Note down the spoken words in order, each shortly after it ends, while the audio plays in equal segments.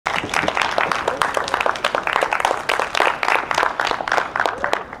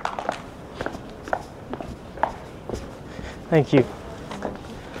Thank you.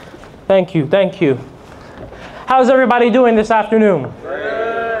 Thank you, thank you. How's everybody doing this afternoon?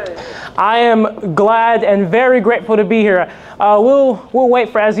 Great. I am glad and very grateful to be here. We'll wait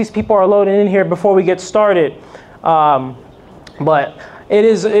for as these people are loading in here before we get started. But it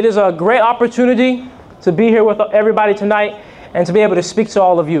is a great opportunity to be here with everybody tonight and to be able to speak to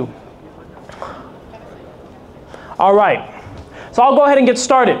all of you. All right, so I'll go ahead and get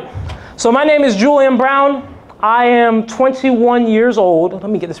started. So my name is Julian Brown. I am 21 years old.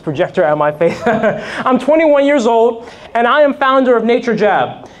 Let me get this projector out of my face. I'm 21 years old, and I am founder of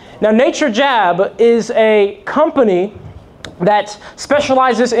Naturejab. Now, Naturejab is a company that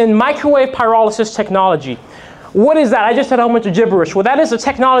specializes in microwave pyrolysis technology. What is that? I just said a whole bunch of gibberish. Well, that is a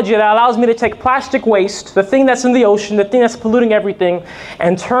technology that allows me to take plastic waste, the thing that's in the ocean, the thing that's polluting everything,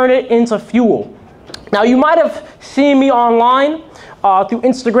 and turn it into fuel. Now, you might have seen me online through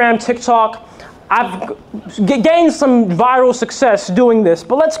Instagram, TikTok. I've gained some viral success doing this,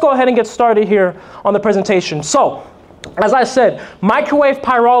 but let's go ahead and get started here on the presentation. So, as I said, microwave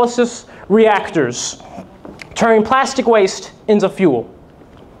pyrolysis reactors, turning plastic waste into fuel.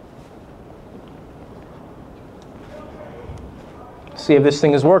 See if this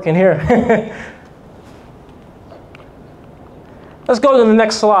thing is working here. Let's go to the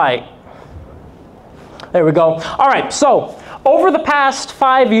next slide. There we go. All right, so over the past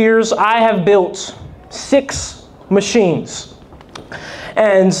 5 years, I have built 6 machines.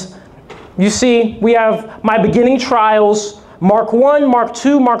 And you see, we have my beginning trials, Mark 1, Mark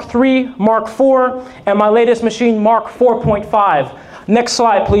 2, Mark 3, Mark 4, and my latest machine, Mark 4.5. Next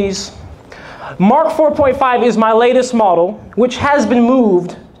slide, please. Mark 4.5 is my latest model, which has been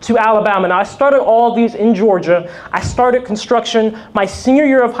moved to Alabama. Now, I started all these in Georgia. I started construction my senior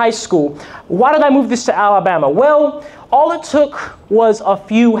year of high school. Why did I move this to Alabama? Well, all it took was a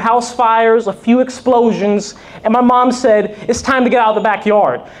few house fires, a few explosions, and my mom said, it's time to get out of the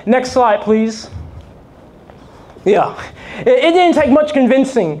backyard. Next slide, please. Yeah, it didn't take much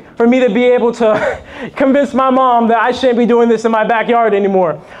convincing for me to be able to convince my mom that I shouldn't be doing this in my backyard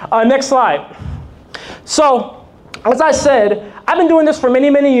anymore. Next slide. So, as I said, I've been doing this for many,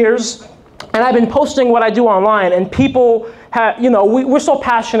 many years, and I've been posting what I do online, and people have, we're so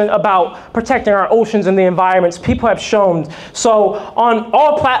passionate about protecting our oceans and the environments. People have shown. So on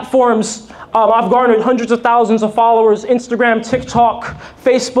all platforms, I've garnered hundreds of thousands of followers, Instagram, TikTok,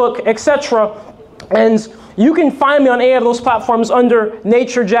 Facebook, etc. And you can find me on any of those platforms under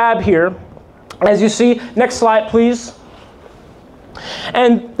Naturejab here. As you see, next slide, please.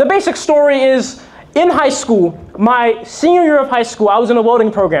 And the basic story is, in high school, my senior year of high school, I was in a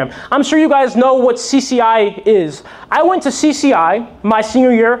welding program. I'm sure you guys know what CCI is. I went to CCI my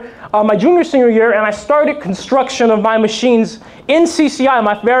senior year, my senior year, and I started construction of my machines in CCI,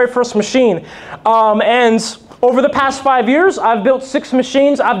 my very first machine. And over the past 5 years, I've built 6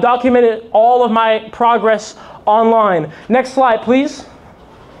 machines. I've documented all of my progress online. Next slide, please.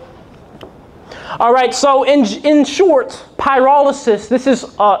 All right, so in short, pyrolysis, this is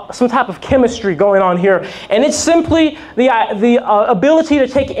some type of chemistry going on here. And it's simply the ability to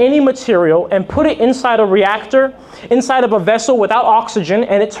take any material and put it inside a reactor, inside of a vessel without oxygen,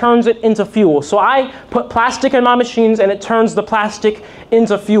 and it turns it into fuel. So I put plastic in my machines, and it turns the plastic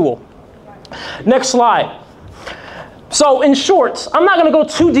into fuel. Next slide. So in short, I'm not going to go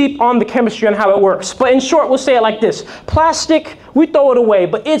too deep on the chemistry and how it works, but in short, we'll say it like this. Plastic, we throw it away,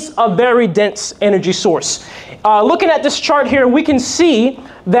 but it's a very dense energy source. Looking at this chart here, we can see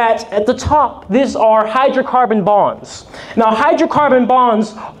that at the top, these are hydrocarbon bonds. Now, hydrocarbon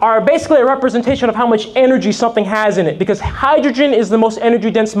bonds are basically a representation of how much energy something has in it, because hydrogen is the most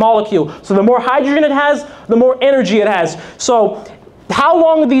energy-dense molecule. So the more hydrogen it has, the more energy it has. So how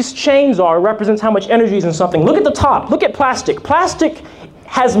long these chains are represents how much energy is in something. Look at the top. Look at plastic. Plastic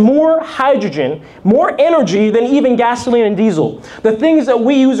has more hydrogen, more energy than even gasoline and diesel, the things that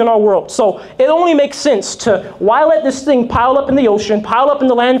we use in our world. So it only makes sense to, why let this thing pile up in the ocean, pile up in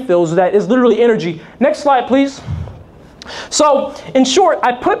the landfills that is literally energy. Next slide, please. So in short,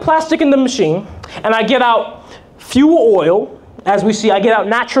 I put plastic in the machine, and I get out fuel oil. As we see, I get out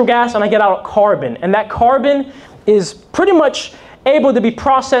natural gas, and I get out carbon. And that carbon is pretty much able to be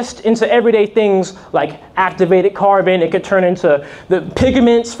processed into everyday things like activated carbon. It could turn into the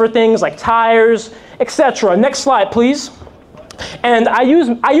pigments for things like tires, etc. Next slide, please. And I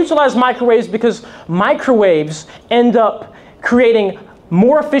utilize microwaves because microwaves end up creating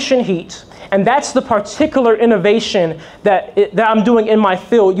more efficient heat, and that's the particular innovation that I'm doing in my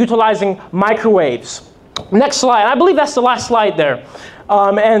field, utilizing microwaves. Next slide. I believe that's the last slide there.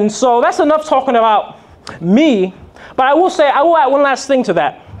 And so that's enough talking about me. But I will add one last thing to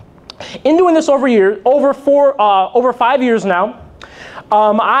that. In doing this over 5 years now,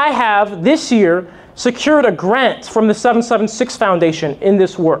 I have this year secured a grant from the 776 Foundation in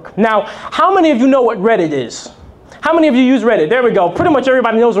this work. Now, how many of you know what Reddit is? How many of you use Reddit? There we go. Pretty much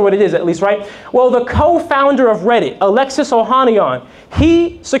everybody knows what it is, at least, right? Well, the co-founder of Reddit, Alexis Ohanian,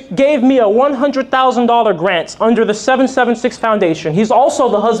 he gave me a $100,000 grant under the 776 Foundation. He's also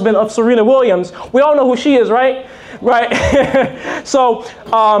the husband of Serena Williams. We all know who she is, right? Right. So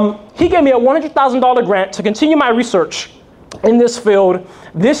he gave me a $100,000 grant to continue my research in this field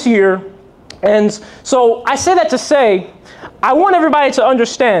this year. And so I say that to say, I want everybody to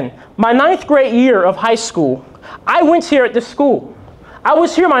understand, my 9th grade year of high school, I went here at this school. I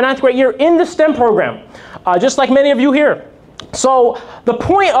was here my 9th grade year in the STEM program, just like many of you here. So the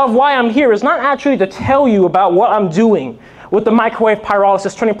point of why I'm here is not actually to tell you about what I'm doing with the microwave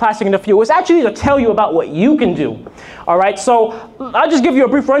pyrolysis, turning plastic into fuel. It's actually to tell you about what you can do. All right, so I'll just give you a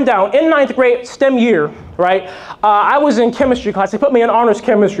brief rundown. In 9th grade STEM year, right, I was in chemistry class. They put me in honors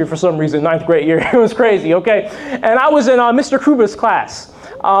chemistry for some reason, 9th grade year. It was crazy, okay? And I was in Mr. Kruger's class.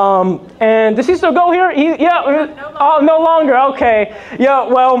 And does he still go here? No longer, okay. Yeah,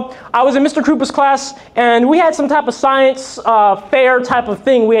 well, I was in Mr. Kruger's class, and we had some type of science fair type of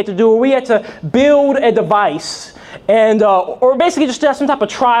thing we had to do. We had to build a device, and or basically just have some type of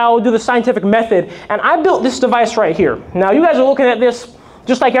trial, do the scientific method. And I built this device right here. Now, you guys are looking at this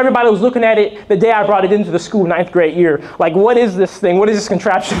just like everybody was looking at it the day I brought it into the school, 9th grade year. Like, what is this thing? What is this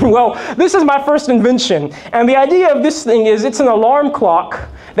contraption? Well, this is my first invention. And the idea of this thing is it's an alarm clock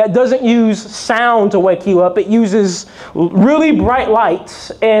that doesn't use sound to wake you up. It uses really bright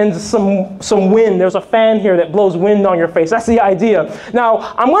lights and some wind. There's a fan here that blows wind on your face. That's the idea.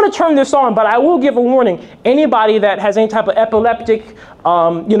 Now, I'm going to turn this on, but I will give a warning. Anybody that has any type of epileptic,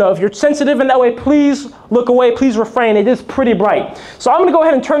 if you're sensitive in that way, please look away, please refrain. It is pretty bright. So I'm going to go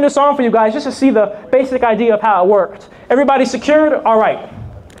ahead and turn this on for you guys just to see the basic idea of how it worked. Everybody secured? All right.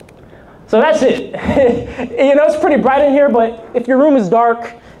 So that's it. It's pretty bright in here, but if your room is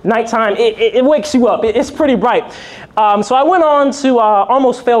dark, nighttime, it wakes you up. It's pretty bright. So I went on to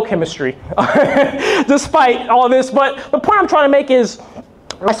almost fail chemistry, despite all this. But the point I'm trying to make is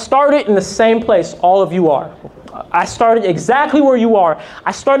I started in the same place all of you are. I started exactly where you are.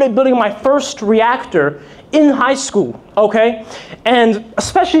 I started building my first reactor in high school, okay? And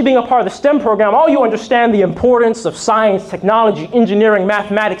especially being a part of the STEM program, all you understand the importance of science, technology, engineering,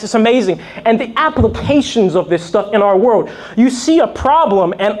 mathematics. It's amazing. And the applications of this stuff in our world. You see a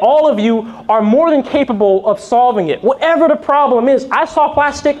problem and all of you are more than capable of solving it. Whatever the problem is, I saw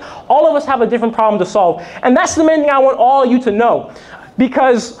plastic, all of us have a different problem to solve. And that's the main thing I want all of you to know.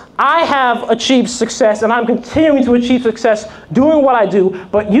 Because I have achieved success and I'm continuing to achieve success doing what I do.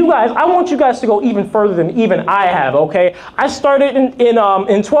 But you guys, I want you guys to go even further than even I have, okay? I started in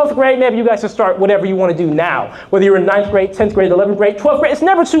 12th grade. Maybe you guys can start whatever you want to do now. Whether you're in 9th grade, 10th grade, 11th grade, 12th grade. It's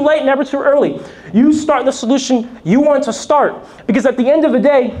never too late, never too early. You start the solution you want to start. Because at the end of the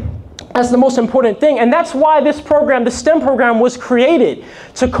day, that's the most important thing. And that's why this program, the STEM program, was created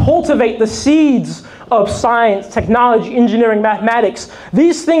to cultivate the seeds of science, technology, engineering, mathematics.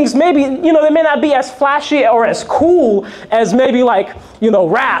 These things maybe, they may not be as flashy or as cool as maybe like,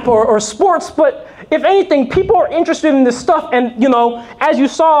 rap or sports, but if anything, people are interested in this stuff. And, as you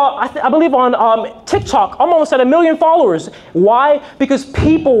saw, I believe on TikTok, I'm almost at 1 million followers. Why? Because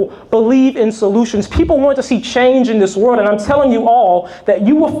people believe in solutions. People want to see change in this world. And I'm telling you all that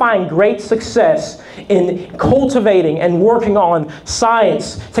you will find great success in cultivating and working on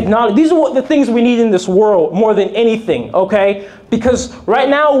science, technology. These are what the things we need in this world more than anything, okay? Because right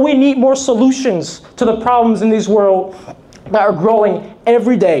now we need more solutions to the problems in this world that are growing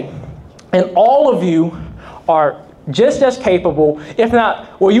every day. And all of you are just as capable, if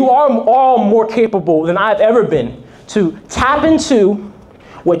not, well, you are all more capable than I've ever been to tap into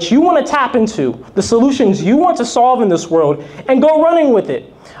what you want to tap into, the solutions you want to solve in this world, and go running with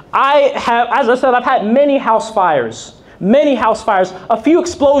it. I have, as I said, I've had many house fires, a few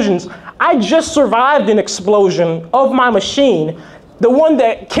explosions. I just survived an explosion of my machine, the one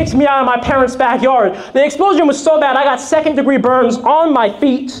that kicked me out of my parents' backyard. The explosion was so bad, I got 2nd-degree burns on my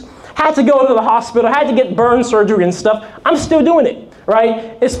feet. Had to go to the hospital, had to get burn surgery and stuff. I'm still doing it,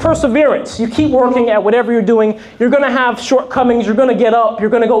 right? It's perseverance. You keep working at whatever you're doing. You're going to have shortcomings. You're going to get up. You're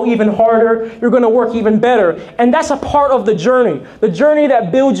going to go even harder. You're going to work even better. And that's a part of the journey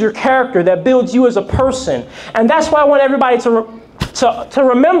that builds your character, that builds you as a person. And that's why I want everybody to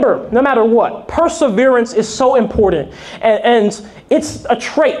remember, no matter what, perseverance is so important. And it's a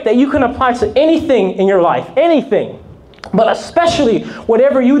trait that you can apply to anything in your life, anything. But especially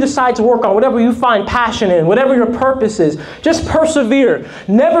whatever you decide to work on, whatever you find passion in, whatever your purpose is, just persevere.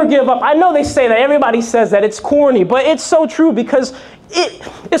 Never give up. I know they say that, everybody says that, it's corny, but it's so true because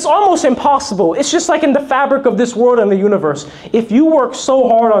it's almost impossible. It's just like in the fabric of this world and the universe. If you work so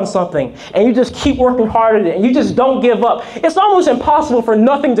hard on something and you just keep working hard at it and you just don't give up, it's almost impossible for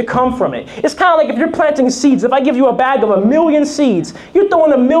nothing to come from it. It's kind of like if you're planting seeds. If I give you a bag of 1,000,000 seeds, you're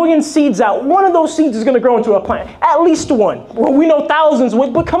throwing 1,000,000 seeds out. One of those seeds is going to grow into a plant. At least one. Well, we know thousands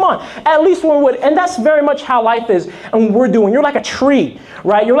would, but come on, at least one would. And that's very much how life is and we're doing. You're like a tree,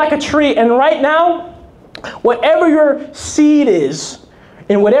 right? You're like a tree, and right now, whatever your seed is,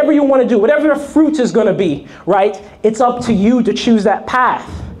 and whatever you want to do, whatever your fruit is going to be, right? It's up to you to choose that path,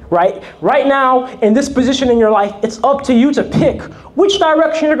 right? Right now, in this position in your life, it's up to you to pick which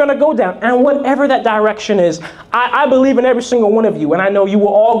direction you're going to go down. And whatever that direction is, I believe in every single one of you, and I know you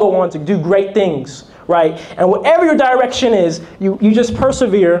will all go on to do great things, right? And whatever your direction is, you just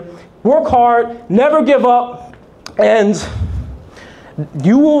persevere, work hard, never give up, and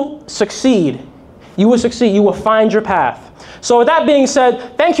you will succeed. You will succeed. You will find your path. So with that being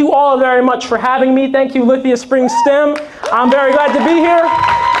said, thank you all very much for having me. Thank you, Lithia Spring STEM. I'm very glad to be here.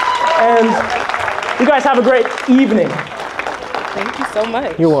 And you guys have a great evening. Thank you so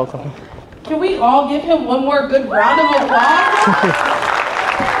much. You're welcome. Can we all give him one more good round of applause?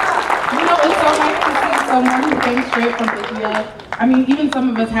 You know, it's so nice to see someone who came straight from Lithia. I mean, even some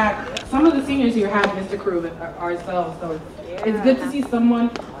of the seniors here have Mr. Crew ourselves. So it's good to see someone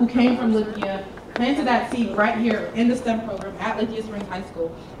who came from Lithia, planted that seed right here in the STEM program at Lithia Springs High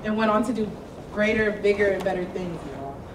School, and went on to do greater, bigger, and better things.